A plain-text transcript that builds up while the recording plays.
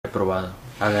reprobado.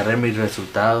 Agarré mis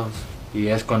resultados y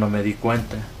es cuando me di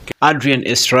cuenta. Adrian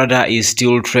Estrada is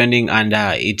still trending, and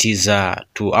it is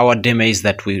to our demise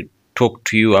that we talk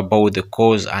to you about the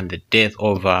cause and the death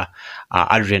of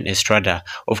Adrian Estrada.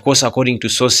 Of course, according to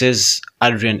sources,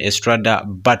 Adrian Estrada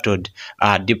battled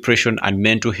depression and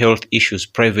mental health issues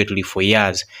privately for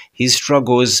years. His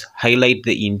struggles highlight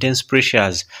the intense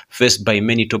pressures faced by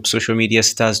many top social media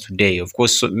stars today. Of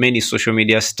course, many social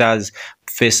media stars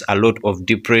face a lot of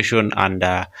depression and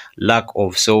lack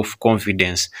of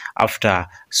self-confidence after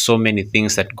so many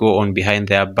things that go on behind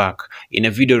their back. In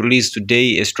a video released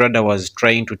today, Estrada was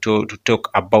trying to talk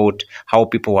about how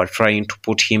people were trying to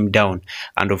put him down,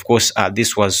 and of course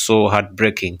this was so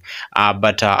heartbreaking,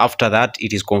 but after that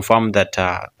it is confirmed that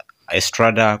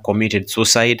Estrada committed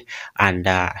suicide, and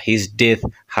his death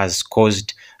has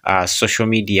caused social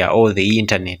media or the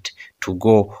internet to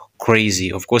go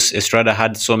crazy. Of course, Estrada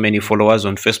had so many followers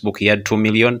on Facebook. He had 2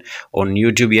 million. On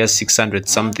YouTube, he has 600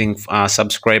 something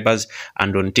subscribers,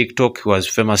 and on TikTok he was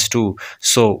famous too.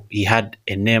 So he had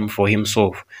a name for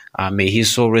himself. May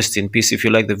his soul rest in peace. If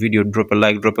you like the video, drop a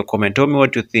like, drop a comment, tell me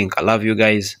what you think. I love you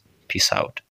guys. Peace out.